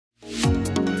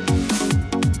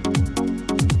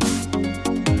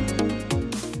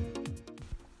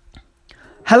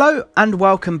Hello and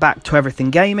welcome back to Everything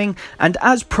Gaming, and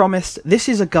as promised, this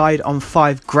is a guide on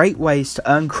 5 great ways to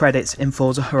earn credits in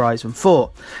Forza Horizon 4.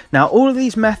 Now, all of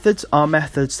these methods are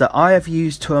methods that I have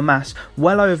used to amass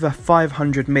well over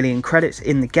 500 million credits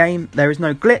in the game. There is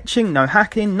no glitching, no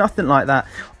hacking, nothing like that.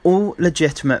 All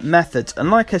legitimate methods, and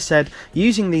like I said,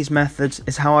 using these methods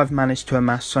is how I've managed to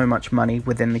amass so much money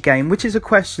within the game, which is a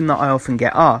question that I often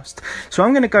get asked. So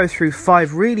I'm going to go through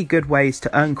 5 really good ways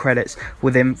to earn credits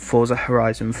within Forza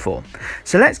Horizon 4.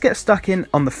 So let's get stuck in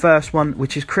on the first one,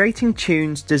 which is creating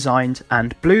tunes, designs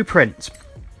and blueprints.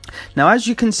 Now, as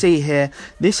you can see here,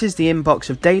 this is the inbox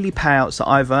of daily payouts that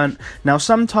I've earned. Now,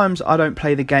 sometimes I don't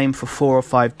play the game for 4 or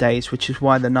 5 days, which is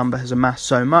why the number has amassed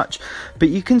so much. But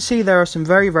you can see there are some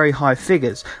very high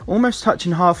figures, almost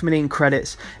touching 500,000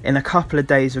 credits in a couple of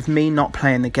days of me not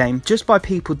playing the game, just by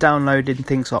people downloading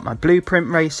things like my blueprint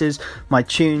races, my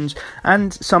tunes,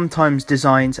 and sometimes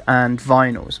designs and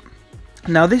vinyls.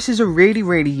 Now, this is a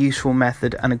really useful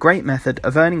method and a great method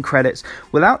of earning credits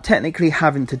without technically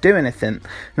having to do anything.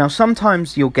 Now,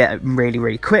 sometimes you'll get it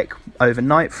really quick,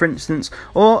 overnight for instance,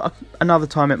 or another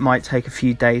time it might take a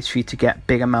few days for you to get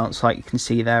big amounts like you can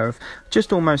see there of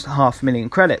just almost 500,000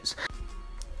 credits.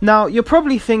 Now, you're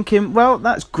probably thinking, well,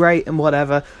 that's great and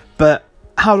whatever, but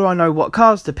how do I know what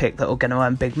cars to pick that are going to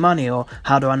earn big money, or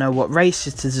how do I know what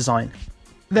races to design?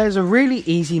 There's a really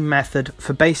easy method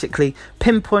for basically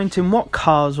pinpointing what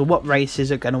cars or what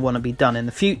races are going to want to be done in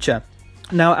the future.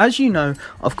 Now, as you know,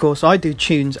 of course, I do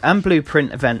tunes and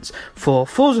blueprint events for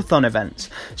Forzathon events.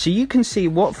 So you can see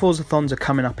what Forzathons are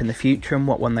coming up in the future and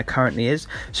what one there currently is.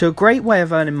 So a great way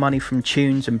of earning money from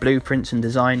tunes and blueprints and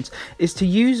designs is to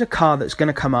use a car that's going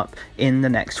to come up in the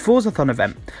next Forzathon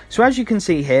event. So as you can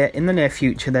see here, in the near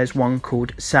future, there's one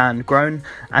called Sandgrown,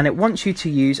 and it wants you to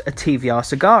use a TVR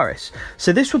Sagaris.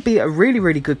 So this would be a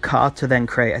really good car to then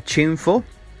create a tune for,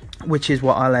 which is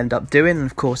what I'll end up doing, and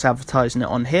of course advertising it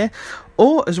on here.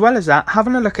 Or as well as that,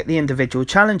 having a look at the individual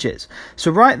challenges.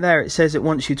 So right there it says it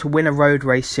wants you to win a road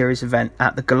race series event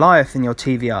at the Goliath in your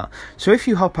TVR. So if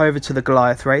you hop over to the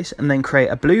Goliath race and then create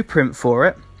a blueprint for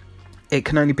it, it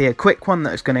can only be a quick one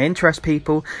that's going to interest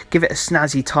people. Give it a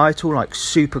snazzy title like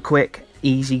super quick,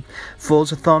 easy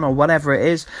Forzathon or whatever it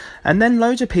is, and then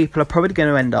loads of people are probably going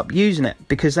to end up using it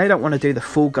because they don't want to do the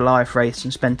full Goliath race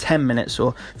and spend 10 minutes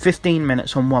or 15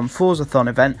 minutes on one Forzathon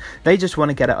event. They just want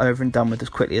to get it over and done with as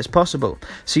quickly as possible.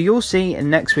 So you'll see in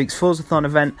next week's Forzathon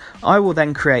event, I will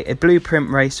then create a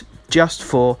blueprint race just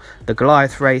for the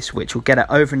Goliath race, which will get it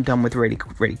over and done with really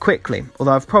quickly,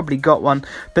 although I've probably got one.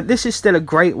 But this is still a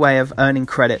great way of earning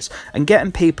credits and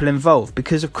getting people involved,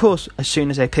 because of course as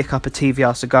soon as they pick up a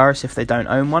TVR Sagaris, if they don't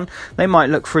own one, they might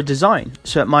look for a design.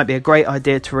 So it might be a great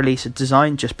idea to release a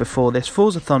design just before this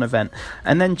Forzathon event,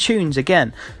 and then tunes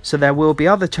again. So there will be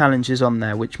other challenges on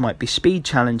there which might be speed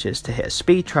challenges to hit a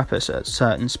speed trap at a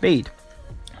certain speed.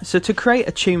 So to create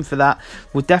a tune for that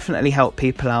will definitely help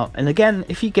people out, and again,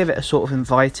 if you give it a sort of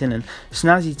inviting and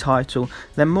snazzy title,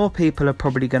 then more people are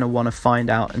probably going to want to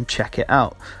find out and check it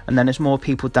out. And then as more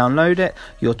people download it,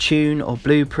 your tune or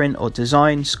blueprint or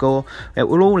design score, it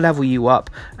will all level you up,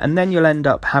 and then you'll end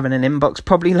up having an inbox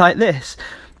probably like this.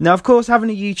 Now, of course, having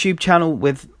a YouTube channel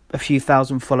with a few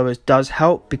thousand followers does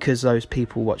help, because those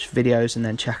people watch videos and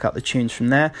then check out the tunes from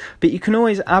there. But you can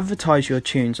always advertise your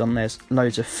tunes on. There's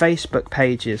loads of Facebook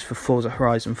pages for Forza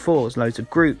Horizon 4s, loads of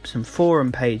groups and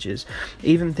forum pages,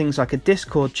 even things like a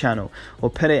Discord channel, or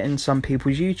put it in some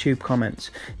people's YouTube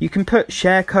comments. You can put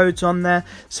share codes on there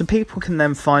so people can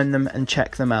then find them and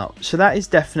check them out. So that is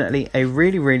definitely a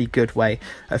really good way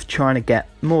of trying to get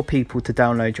more people to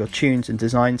download your tunes and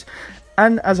designs,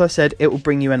 and as I said, it will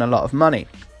bring you in a lot of money.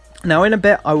 Now, in a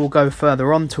bit I will go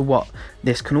further on to what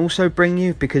this can also bring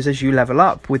you, because as you level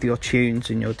up with your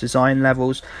tunes and your design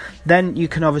levels, then you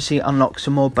can obviously unlock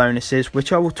some more bonuses,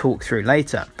 which I will talk through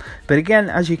later. But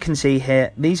again, as you can see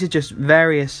here, these are just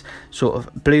various sort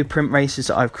of blueprint races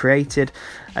that I've created,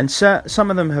 and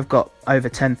some of them have got over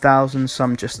 10,000,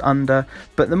 some just under.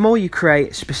 But the more you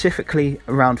create specifically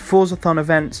around Forzathon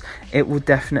events, it will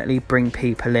definitely bring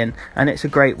people in, and it's a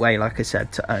great way, like I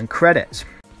said, to earn credits.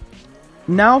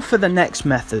 Now for the next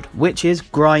method, which is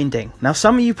grinding. Now,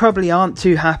 some of you probably aren't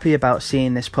too happy about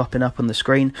seeing this popping up on the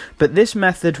screen, but this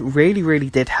method really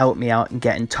did help me out in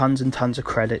getting tons and tons of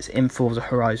credits in Forza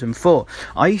Horizon 4.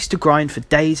 I used to grind for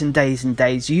days and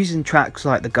days using tracks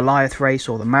like the Goliath race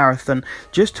or the marathon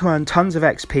just to earn tons of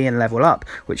XP and level up,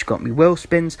 which got me wheel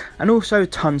spins and also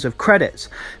tons of credits.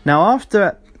 Now,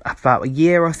 after about a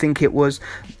year, I think it was,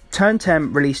 Turn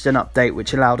 10 released an update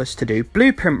which allowed us to do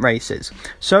blueprint races.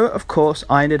 So of course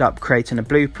I ended up creating a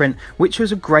blueprint, which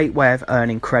was a great way of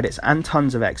earning credits and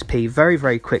tons of XP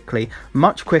very quickly,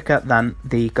 much quicker than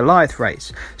the Goliath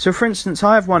race. So for instance,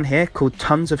 I have one here called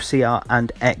Tons of CR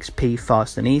and XP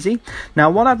Fast and Easy. Now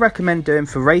what I'd recommend doing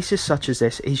for races such as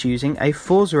this is using a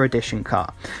Forza edition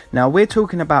car. Now we're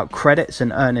talking about credits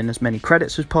and earning as many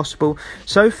credits as possible,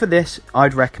 so for this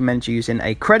I'd recommend using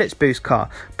a credits boost car,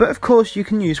 but of course you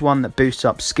can use one that boosts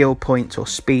up skill points or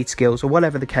speed skills or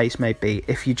whatever the case may be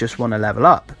if you just want to level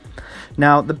up.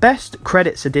 Now the best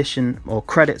credits edition or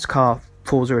credits car,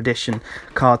 Forza edition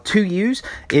car to use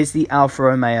is the Alfa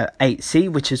Romeo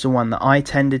 8C, which is the one that I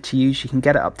tended to use. You can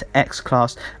get it up to X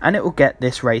class and it will get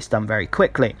this race done very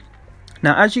quickly.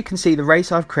 Now as you can see, the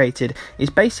race I've created is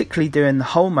basically doing the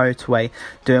whole motorway,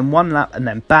 doing one lap and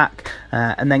then back,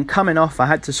 and then coming off. I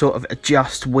had to sort of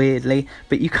adjust weirdly,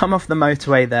 but you come off the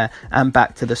motorway there and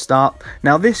back to the start.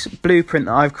 Now this blueprint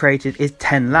that I've created is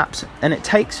 10 laps and it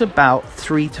takes about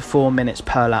 3 to 4 minutes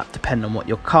per lap depending on what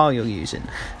your car you're using.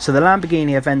 So the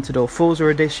Lamborghini Aventador Forza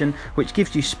edition, which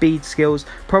gives you speed skills,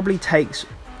 probably takes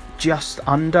just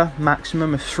under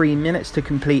maximum of 3 minutes to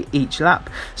complete each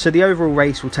lap, so the overall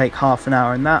race will take half an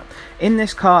hour in that. In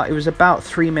this car it was about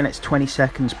 3 minutes 20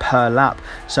 seconds per lap,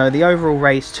 so the overall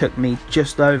race took me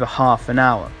just over half an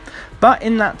hour. But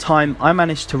in that time I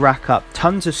managed to rack up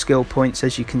tons of skill points.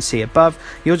 As you can see above,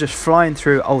 you're just flying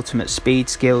through ultimate speed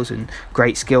skills and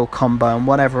great skill combo and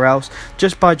whatever else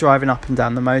just by driving up and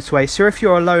down the motorway. So if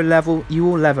you're a low level, you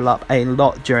will level up a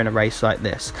lot during a race like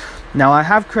this. Now I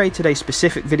have created a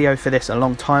specific video for this a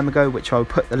long time ago, which I'll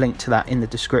put the link to that in the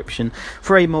description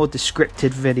for a more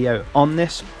descriptive video on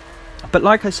this. But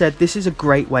like I said, this is a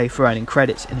great way for earning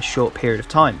credits in a short period of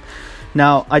time.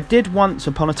 Now I did once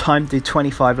upon a time do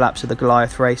 25 laps of the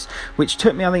Goliath race, which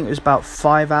took me, I think it was about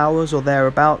 5 hours or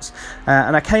thereabouts,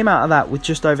 and I came out of that with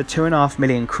just over 2.5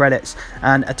 million credits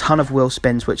and a ton of wheel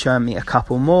spins, which earned me a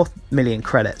couple more million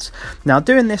credits. Now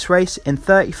doing this race in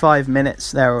 35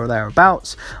 minutes there or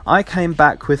thereabouts, I came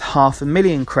back with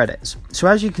 500,000 credits. So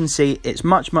as you can see, it's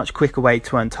much quicker way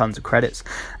to earn tons of credits,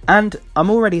 and I'm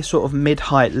already a sort of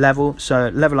mid-height level, so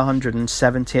level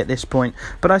 170 at this point,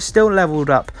 but I still leveled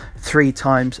up 3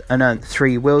 times and earned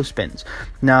 3 wheel spins.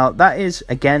 Now that is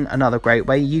again another great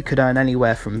way. You could earn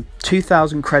anywhere from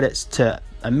 2,000 credits to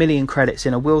 1,000,000 credits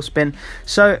in a wheel spin.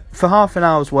 So for half an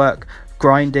hour's work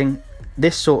grinding,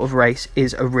 this sort of race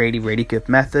is a really good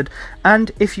method,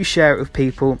 and if you share it with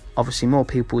people, obviously more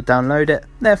people will download it,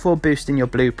 therefore boosting your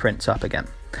blueprints up again.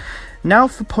 Now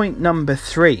for point number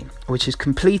 3, which is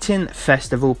completing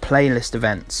festival playlist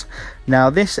events. Now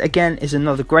this again is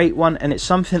another great one, and it's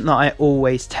something that I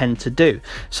always tend to do.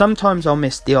 Sometimes I'll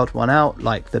miss the odd one out,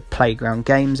 like the playground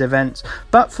games events,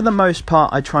 but for the most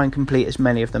part I try and complete as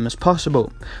many of them as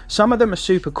possible. Some of them are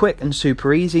super quick and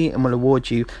super easy and will award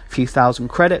you a few thousand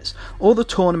credits, or the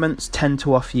tournaments tend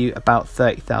to offer you about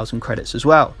 30,000 credits as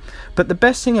well. But the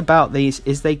best thing about these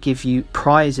is they give you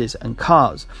prizes and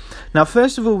cars. Now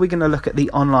first of all, we're going to look at the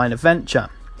online adventure.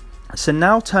 So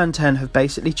now Turn 10 have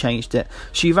basically changed it,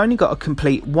 so you've only got to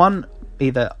complete one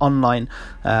either online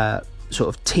sort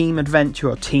of team adventure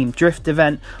or team drift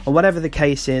event, or whatever the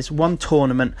case is, one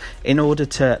tournament in order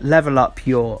to level up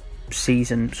your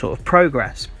season sort of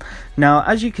progress. Now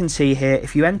as you can see here,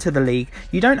 if you enter the league,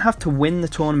 you don't have to win the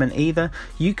tournament either.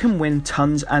 You can win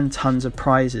tons and tons of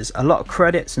prizes, a lot of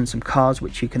credits and some cars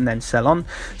which you can then sell on,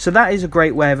 so that is a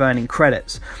great way of earning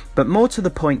credits. But more to the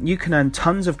point, you can earn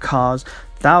tons of cars,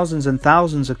 thousands and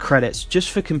thousands of credits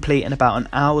just for completing about an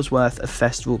hour's worth of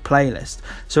festival playlist.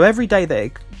 So every day that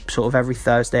it, sort of every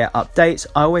Thursday it updates,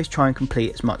 I always try and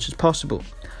complete as much as possible.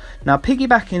 Now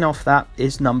piggybacking off that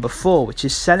is number 4, which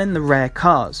is selling the rare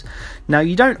cars. Now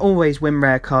you don't always win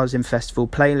rare cars in festival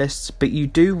playlists, but you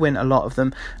do win a lot of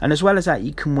them, and as well as that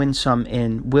you can win some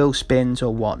in wheel spins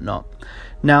or whatnot.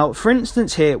 Now for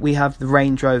instance here we have the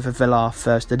Range Rover Velar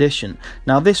First Edition.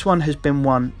 Now this one has been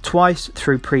won twice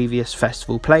through previous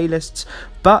festival playlists,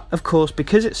 but of course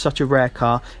because it's such a rare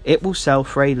car, it will sell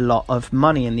for a lot of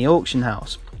money in the auction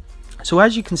house. So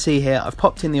as you can see here, I've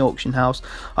popped in the auction house,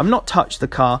 I've not touched the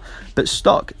car, but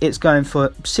stock it's going for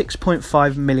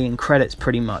 6.5 million credits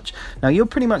pretty much. Now you're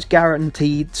pretty much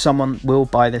guaranteed someone will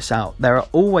buy this out. There are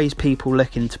always people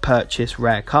looking to purchase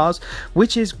rare cars,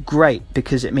 which is great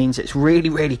because it means it's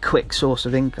really quick source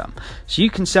of income. So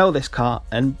you can sell this car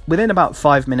and within about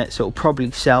 5 minutes it will probably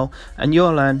sell and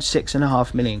you'll earn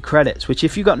 6.5 million credits, which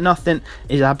if you've got nothing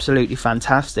is absolutely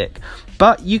fantastic.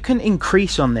 But you can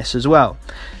increase on this as well.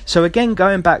 So again,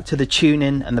 going back to the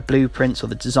tuning and the blueprints or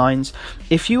the designs,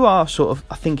 if you are sort of,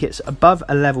 I think it's above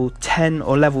a level 10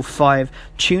 or level 5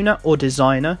 tuner or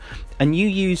designer, and you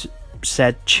use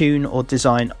said tune or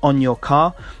design on your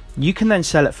car, you can then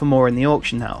sell it for more in the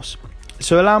auction house.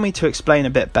 So allow me to explain a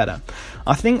bit better.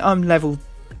 I think I'm level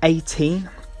 18,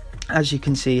 as you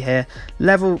can see here,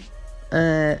 level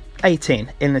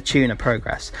 18 in the tuner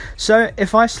progress. So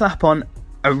if I slap on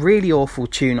a really awful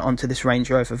tune onto this Range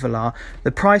Rover Velar,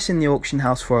 the price in the auction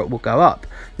house for it will go up.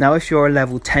 Now if you're a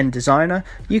level 10 designer,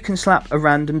 you can slap a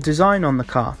random design on the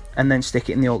car and then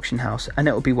stick it in the auction house and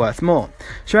it will be worth more.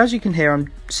 So as you can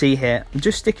see here, I'm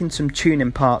just sticking some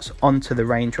tuning parts onto the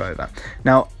Range Rover.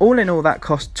 Now all in all, that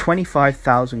cost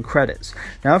 25,000 credits.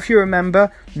 Now if you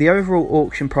remember, the overall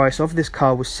auction price of this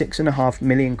car was 6.5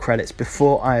 million credits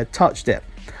before I had touched it.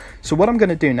 So what I'm going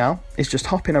to do now is just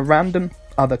hop in a random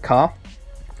other car,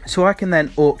 so I can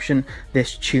then auction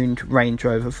this tuned Range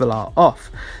Rover Velar off.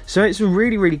 So it's a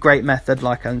really great method,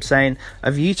 like I'm saying,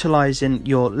 of utilising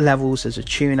your levels as a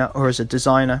tuner or as a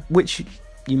designer, which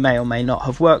you may or may not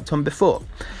have worked on before.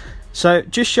 So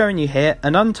just showing you here,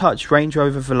 an untouched Range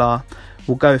Rover Velar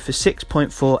will go for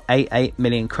 6.488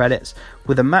 million credits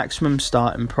with a maximum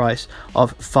starting price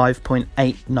of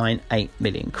 5.898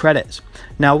 million credits.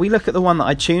 Now we look at the one that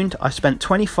I tuned, I spent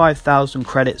 25,000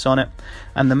 credits on it,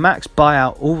 and the max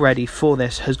buyout already for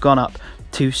this has gone up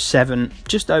to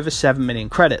just over 7 million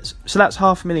credits. So that's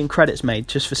 500,000 credits made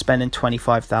just for spending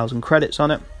 25,000 credits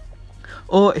on it.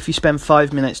 Or if you spend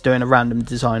 5 minutes doing a random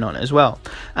design on it as well,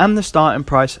 and the starting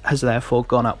price has therefore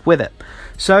gone up with it.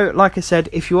 So like I said,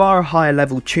 if you are a higher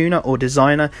level tuner or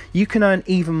designer, you can earn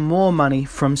even more money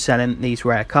from selling these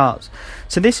rare cars.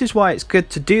 So this is why it's good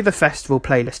to do the festival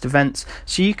playlist events,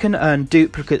 so you can earn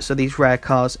duplicates of these rare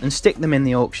cars and stick them in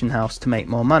the auction house to make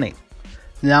more money.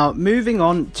 Now moving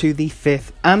on to the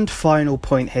fifth and final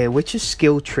point here, which is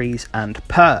skill trees and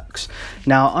perks.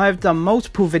 Now I've done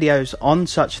multiple videos on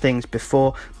such things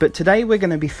before, but today we're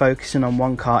going to be focusing on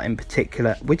one car in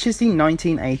particular, which is the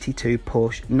 1982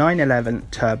 Porsche 911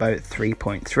 Turbo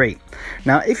 3.3.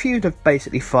 Now if you'd have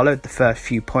basically followed the first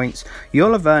few points,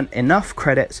 you'll have earned enough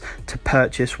credits to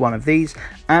purchase one of these,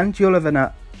 and you'll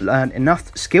have earn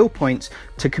enough skill points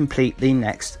to complete the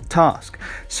next task.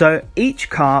 So each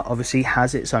car obviously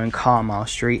has its own car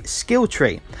mastery skill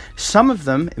tree. Some of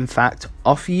them in fact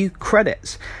offer you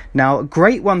credits. Now a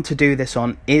great one to do this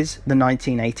on is the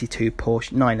 1982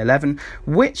 Porsche 911,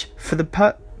 which for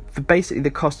basically the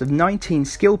cost of 19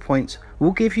 skill points will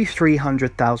give you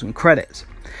 300,000 credits.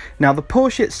 Now the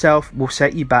Porsche itself will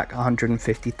set you back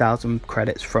 150,000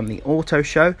 credits from the auto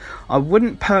show. I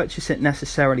wouldn't purchase it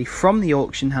necessarily from the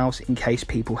auction house in case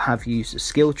people have used a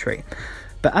skill tree.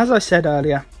 But as I said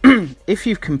earlier, if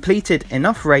you've completed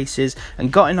enough races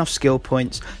and got enough skill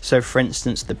points, so for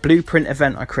instance the blueprint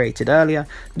event I created earlier,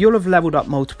 you'll have leveled up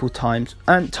multiple times,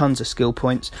 earned tons of skill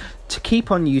points to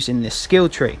keep on using this skill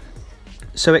tree.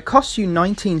 So it costs you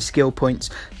 19 skill points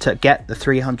to get the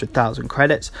 300,000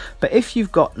 credits, but if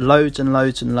you've got loads and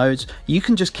loads and loads, you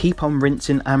can just keep on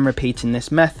rinsing and repeating this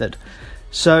method.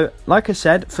 So like I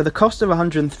said, for the cost of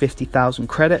 150,000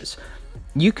 credits,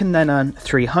 you can then earn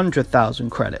 300,000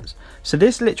 credits. So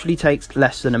this literally takes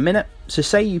less than a minute. So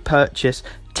say you purchase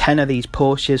 10 of these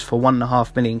Porsches for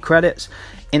 1.5 million credits.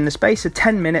 In the space of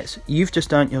 10 minutes, you've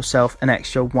just earned yourself an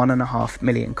extra 1.5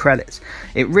 million credits.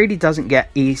 It really doesn't get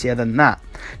easier than that.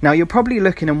 Now you're probably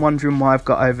looking and wondering why I've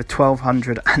got over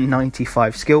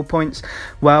 1,295 skill points.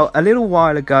 Well, a little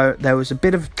while ago there was a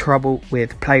bit of trouble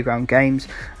with Playground Games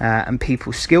and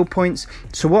people's skill points.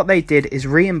 So what they did is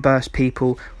reimburse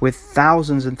people with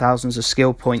thousands and thousands of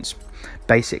skill points,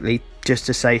 basically just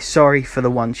to say sorry for the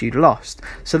ones you'd lost.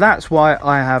 So that's why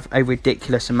I have a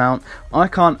ridiculous amount. I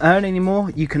can't earn any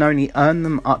more. You can only earn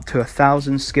them up to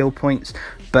 1,000 skill points,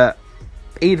 but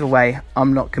either way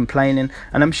I'm not complaining,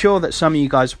 and I'm sure that some of you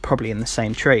guys are probably in the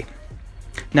same tree.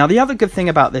 Now the other good thing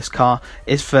about this car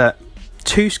is for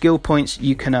 2 skill points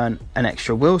you can earn an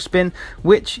extra wheel spin,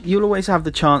 which you'll always have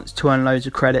the chance to earn loads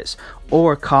of credits,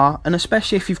 or a car, and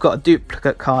especially if you've got a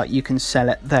duplicate car you can sell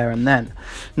it there and then.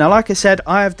 Now like I said,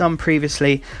 I have done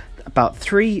previously about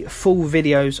 3 full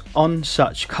videos on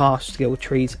such car skill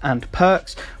trees and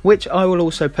perks, which I will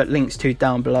also put links to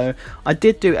down below. I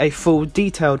did do a full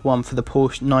detailed one for the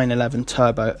Porsche 911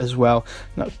 Turbo as well,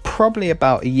 probably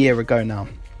about a year ago now.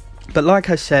 But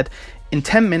like I said, in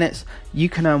 10 minutes you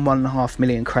can earn 1.5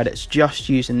 million credits just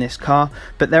using this car,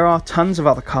 but there are tons of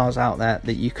other cars out there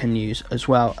that you can use as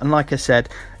well. And like I said,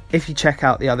 if you check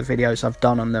out the other videos I've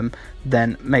done on them,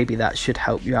 then maybe that should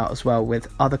help you out as well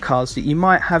with other cars that you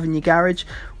might have in your garage,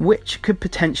 which could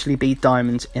potentially be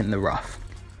diamonds in the rough.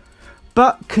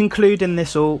 But concluding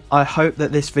this all, I hope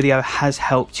that this video has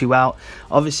helped you out.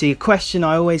 Obviously, a question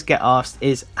I always get asked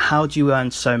is, how do you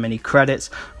earn so many credits?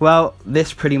 Well,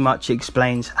 this pretty much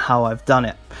explains how I've done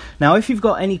it. Now, if you've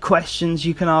got any questions,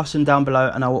 you can ask them down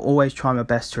below and I will always try my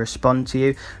best to respond to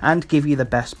you and give you the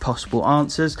best possible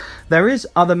answers. There is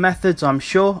other methods, I'm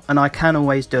sure, and I can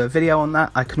always do a video on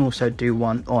that. I can also do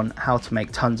one on how to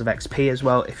make tons of XP as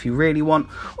well if you really want,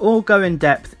 or go in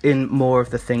depth in more of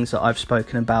the things that I've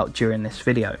spoken about during this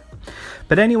video.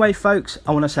 But anyway, folks,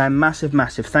 I want to say a massive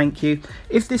thank you.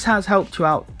 If this has helped you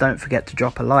out, don't forget to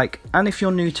drop a like, and if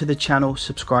you're new to the channel,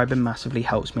 subscribing massively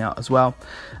helps me out as well.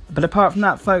 But apart from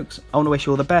that, folks, I want to wish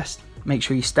you all the best. Make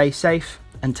sure you stay safe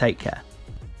and take care.